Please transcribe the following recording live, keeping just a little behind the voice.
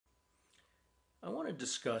I want to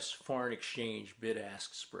discuss foreign exchange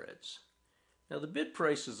bid-ask spreads. Now, the bid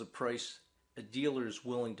price is a price a dealer is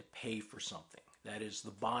willing to pay for something. That is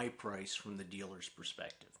the buy price from the dealer's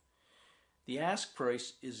perspective. The ask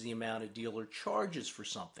price is the amount a dealer charges for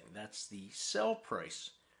something. That's the sell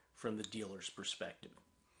price from the dealer's perspective.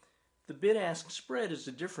 The bid-ask spread is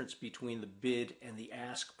the difference between the bid and the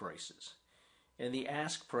ask prices. And the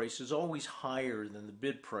ask price is always higher than the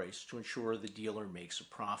bid price to ensure the dealer makes a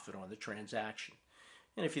profit on the transaction.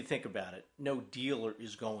 And if you think about it, no dealer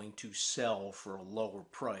is going to sell for a lower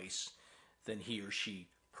price than he or she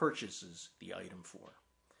purchases the item for.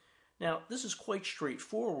 Now, this is quite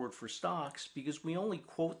straightforward for stocks because we only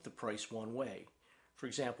quote the price one way. For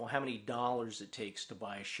example, how many dollars it takes to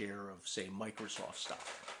buy a share of, say, Microsoft stock.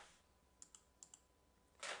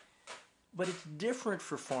 But it's different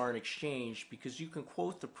for foreign exchange because you can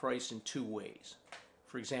quote the price in two ways.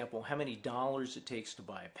 For example, how many dollars it takes to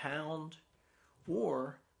buy a pound,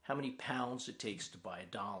 or how many pounds it takes to buy a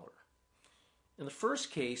dollar. In the first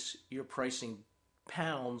case, you're pricing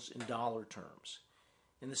pounds in dollar terms.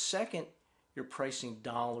 In the second, you're pricing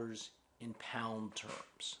dollars in pound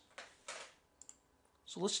terms.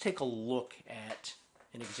 So let's take a look at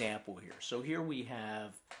an example here. So here we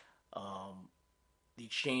have the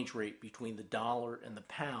exchange rate between the dollar and the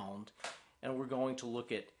pound, and we're going to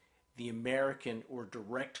look at the American or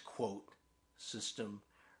direct quote system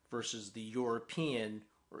versus the European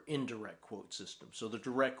or indirect quote system. So the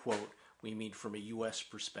direct quote we mean from a U.S.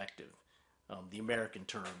 perspective. The American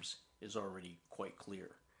terms is already quite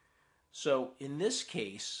clear. So in this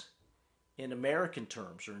case, in American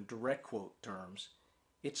terms or in direct quote terms,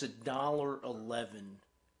 it's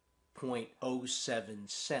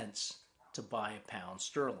 $1.11.07 to buy a pound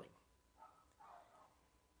sterling.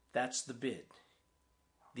 That's the bid.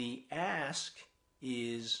 The ask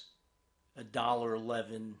is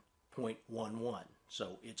 $1.11.11,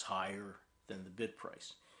 so it's higher than the bid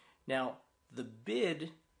price. Now, the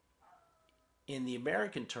bid in the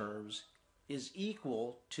American terms is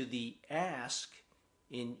equal to the ask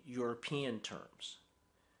in European terms.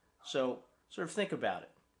 So, sort of think about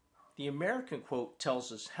it. The American quote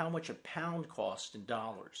tells us how much a pound costs in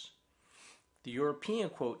dollars. The European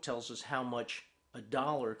quote tells us how much a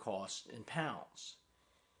dollar costs in pounds.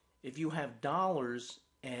 If you have dollars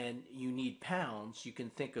and you need pounds, you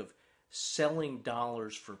can think of selling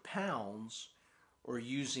dollars for pounds or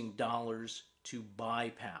using dollars to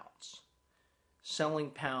buy pounds.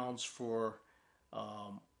 Selling pounds for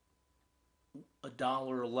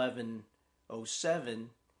 $1.11.07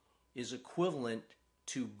 is equivalent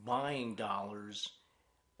to buying dollars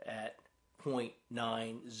at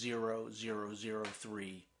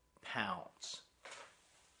 0.90003 pounds.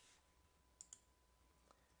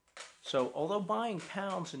 So although buying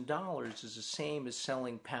pounds in dollars is the same as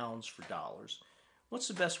selling pounds for dollars, what's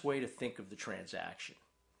the best way to think of the transaction?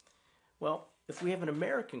 Well, if we have an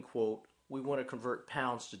American quote, we want to convert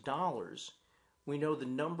pounds to dollars, we know the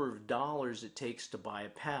number of dollars it takes to buy a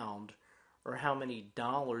pound or how many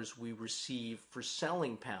dollars we receive for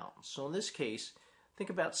selling pounds. So in this case, think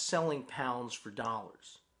about selling pounds for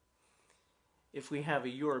dollars. If we have a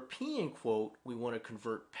European quote, we want to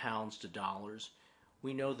convert pounds to dollars.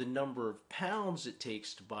 We know the number of pounds it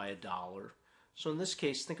takes to buy a dollar. So in this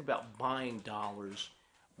case, think about buying dollars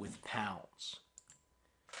with pounds.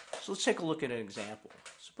 So let's take a look at an example.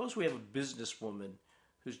 Suppose we have a businesswoman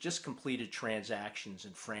who's just completed transactions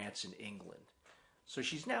in France and England. So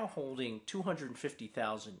she's now holding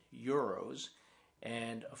 250,000 euros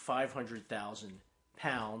and 500,000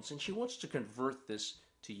 pounds, and she wants to convert this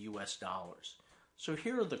to US dollars. So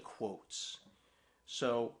here are the quotes.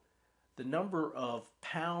 So the number of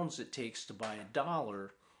pounds it takes to buy a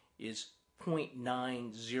dollar is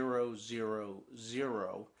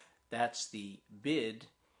 0.9000. That's the bid.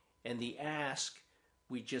 And the ask,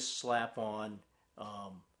 we just slap on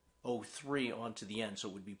 03 onto the end. So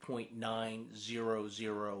it would be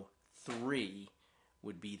 0.9003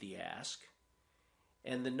 would be the ask.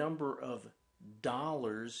 And the number of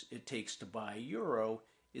dollars it takes to buy a euro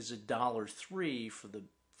is $1.03 for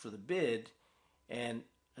the bid, and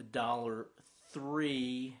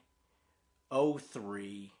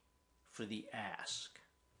 $1.303 for the ask.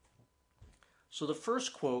 So the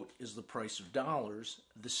first quote is the price of dollars,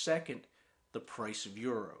 the second the price of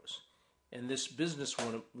euros. And this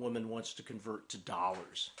businesswoman wants to convert to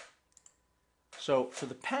dollars. So for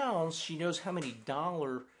the pounds, she knows how much a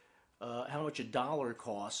dollar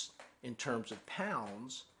costs in terms of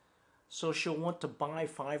pounds. So she'll want to buy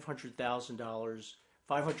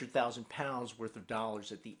 $500,000 pounds worth of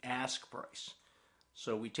dollars at the ask price.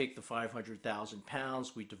 So we take the 500,000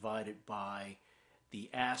 pounds, we divide it by the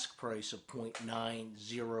ask price of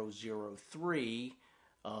 0.9003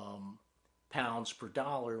 pounds per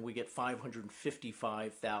dollar, and we get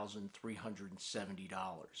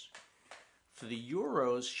 $555,370. For the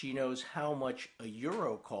euros, she knows how much a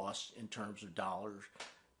euro costs in terms of dollars.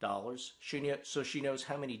 So she knows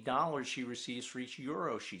how many dollars she receives for each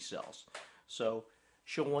euro she sells. So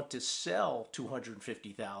she'll want to sell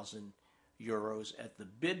 250,000 euros at the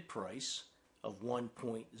bid price of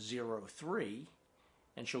 1.03,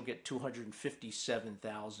 and she'll get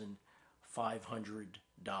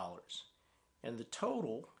 $257,500. And the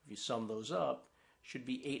total, if you sum those up, should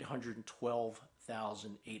be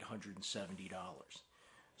 $812,870.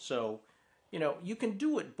 So, you can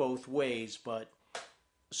do it both ways, but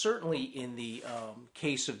certainly in the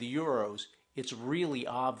case of the euros, it's really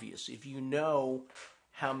obvious. If you know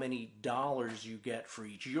how many dollars you get for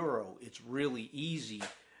each euro, it's really easy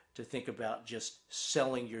to think about just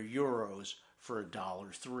selling your euros for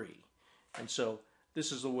 $1.03. And so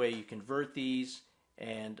this is the way you convert these,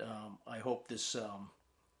 and I hope this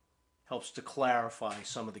helps to clarify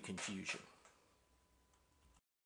some of the confusion.